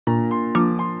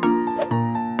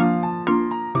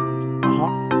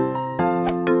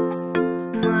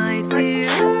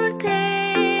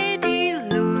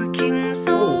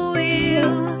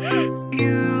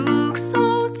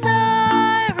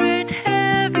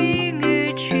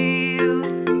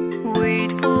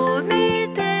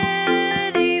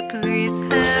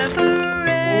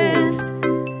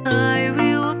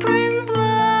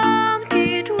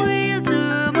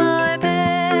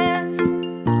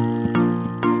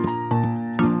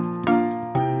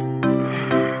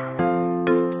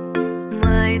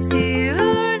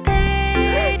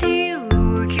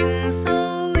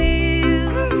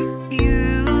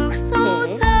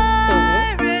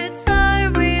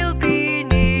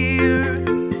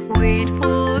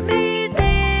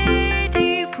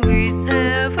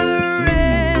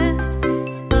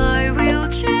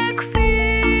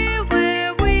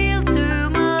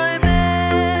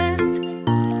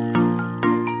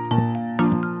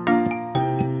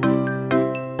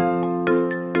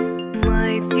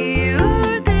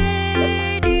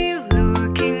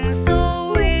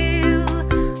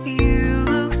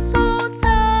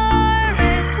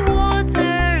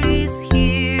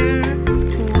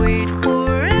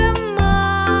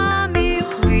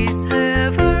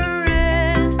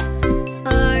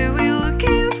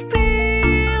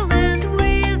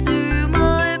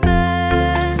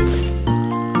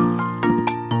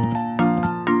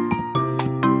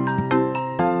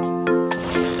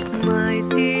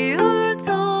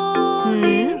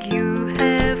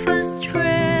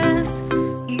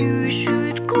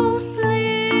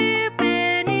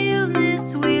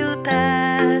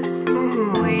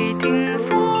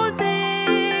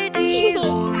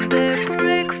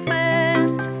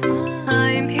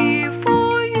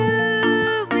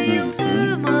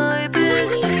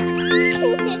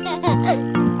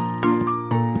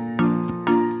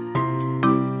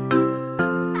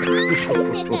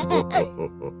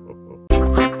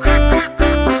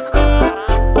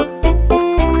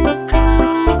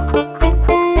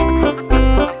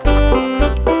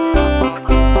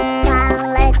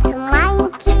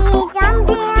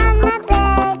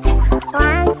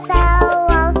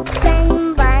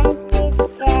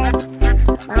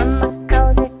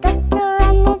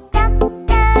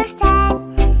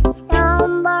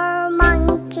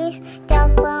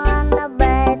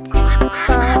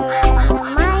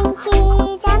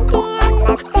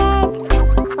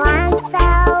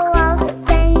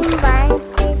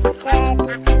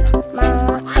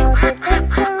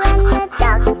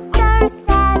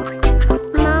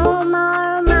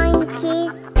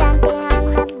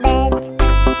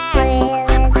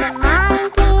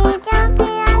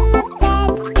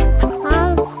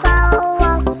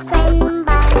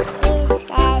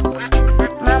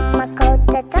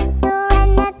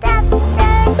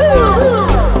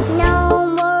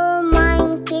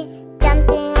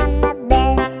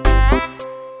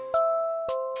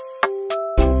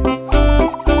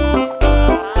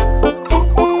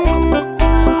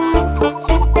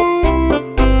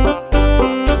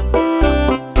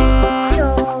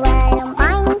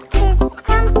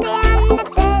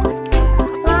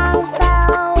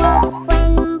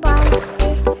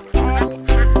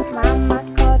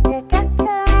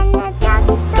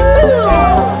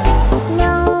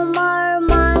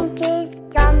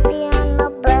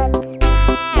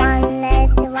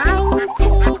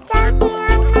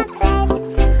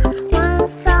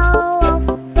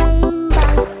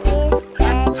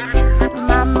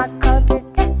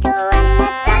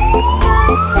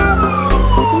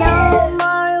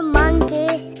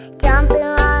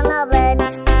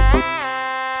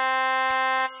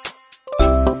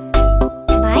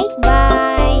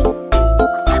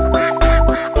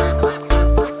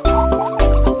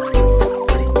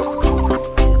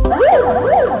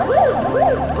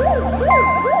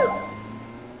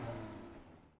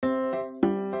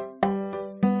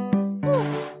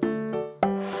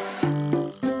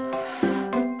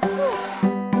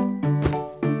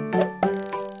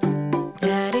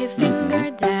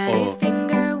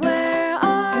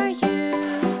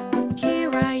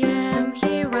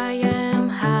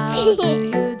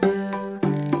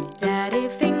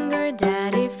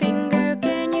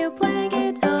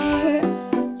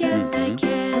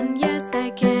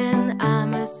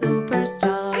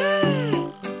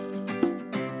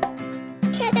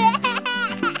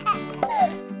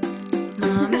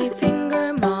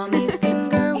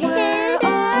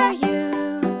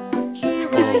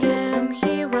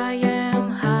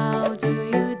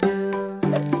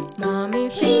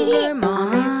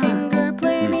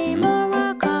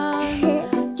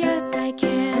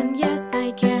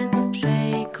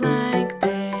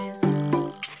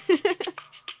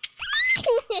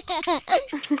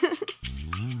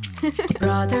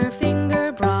Brother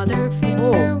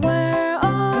finger, where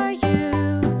are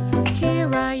you? Here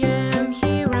I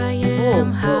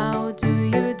am, how do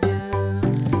you do?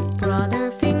 Brother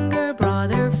finger,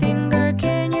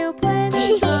 can you play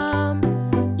the drum?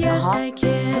 Yes, I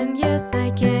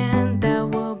can, that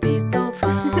will be so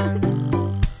fun.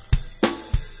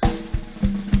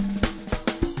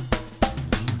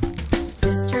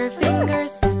 Sister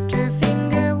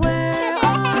finger, where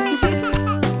are you?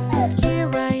 Here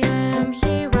I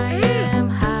am,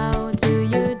 how do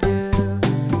you do?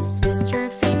 Sister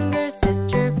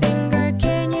finger,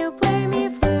 can you play me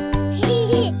flute?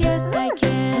 Yes, I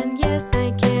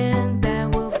can,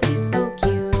 that will be so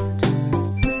cute.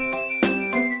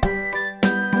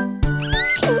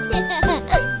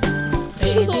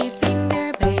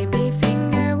 Baby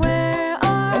finger, where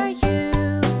are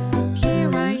you?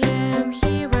 Here I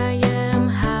am,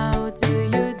 how do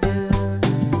you do?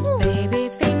 Baby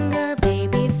finger, play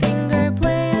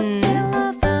a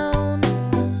xylophone.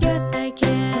 Yes, I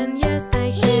can,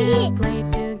 play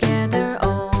together all.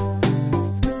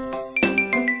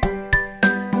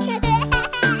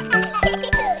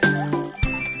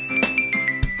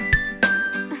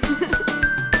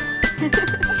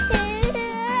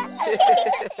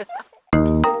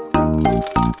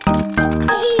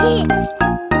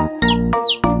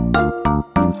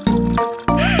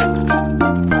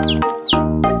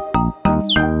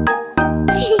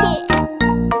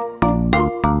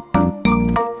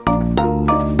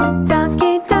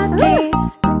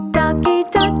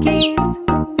 Duckies,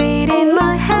 feet in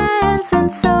my hands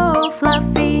and so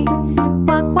fluffy.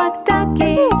 Quack,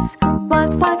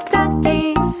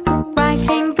 duckies,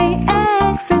 writing the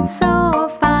eggs, it's so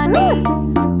funny.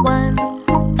 1,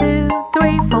 2,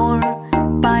 3, 4,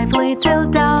 5 little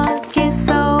duckies,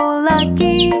 so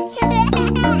lucky.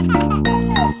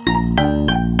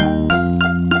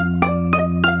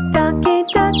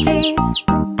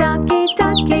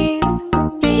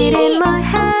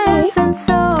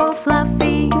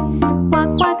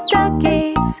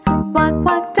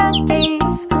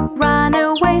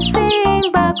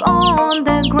 sitting back on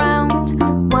the ground.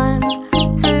 1,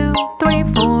 2, 3,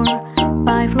 4,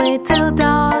 5 little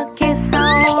doggies, so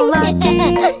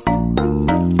lucky.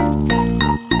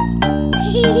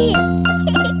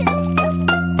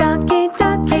 Ducky,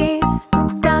 duckies,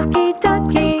 ducky,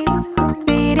 duckies,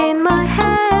 feet in my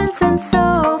hands and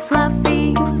so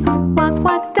fluffy. Quack,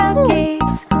 quack,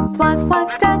 duckies, quack,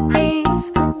 quack,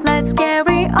 duckies, let's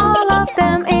carry all of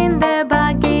them in the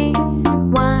buggy.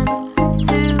 1,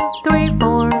 2, 3,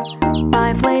 4,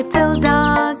 5 little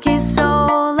doggies,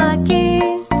 so lucky.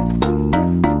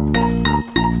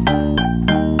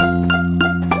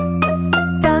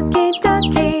 Ducky,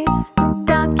 duckies,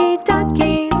 ducky,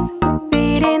 duckies,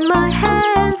 feet in my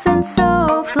hands and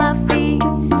so fluffy.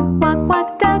 Quack,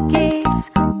 quack, duckies,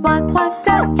 quack, quack,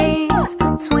 duckies,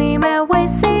 swim away,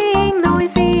 sing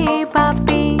noisy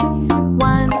puppy.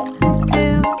 1,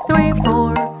 2, 3,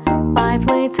 4, 5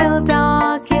 little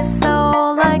doggies,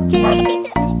 so lucky.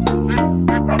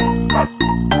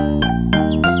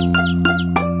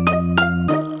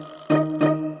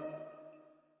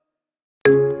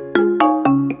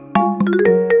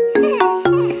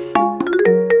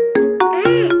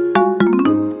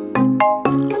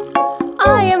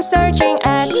 I am searching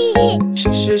eggs,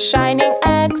 shining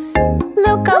eggs.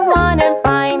 Look, I want and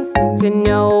find to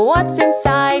know what's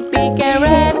inside. Big and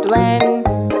red one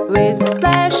with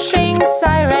flashing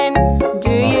siren.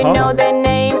 Do you know the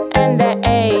name and the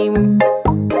aim?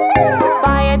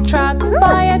 Fire truck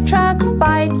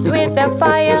fights with the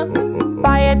fire.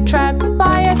 Fire truck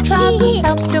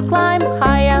helps to climb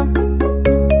higher.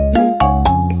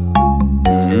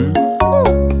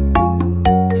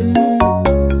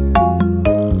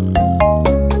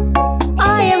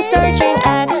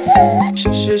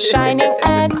 Shining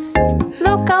eggs.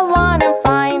 Look, I want and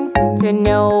find to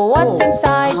know what's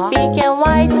inside. Big and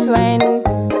white one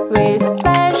with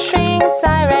flashing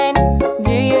siren.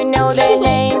 Do you know the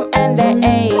name and the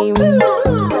aim?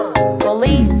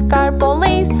 Police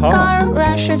car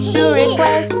rushes to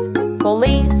request.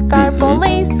 Police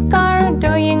car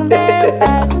doing their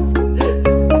best.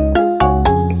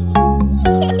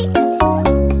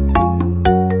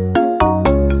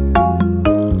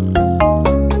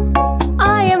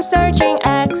 Searching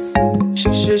eggs,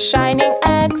 shining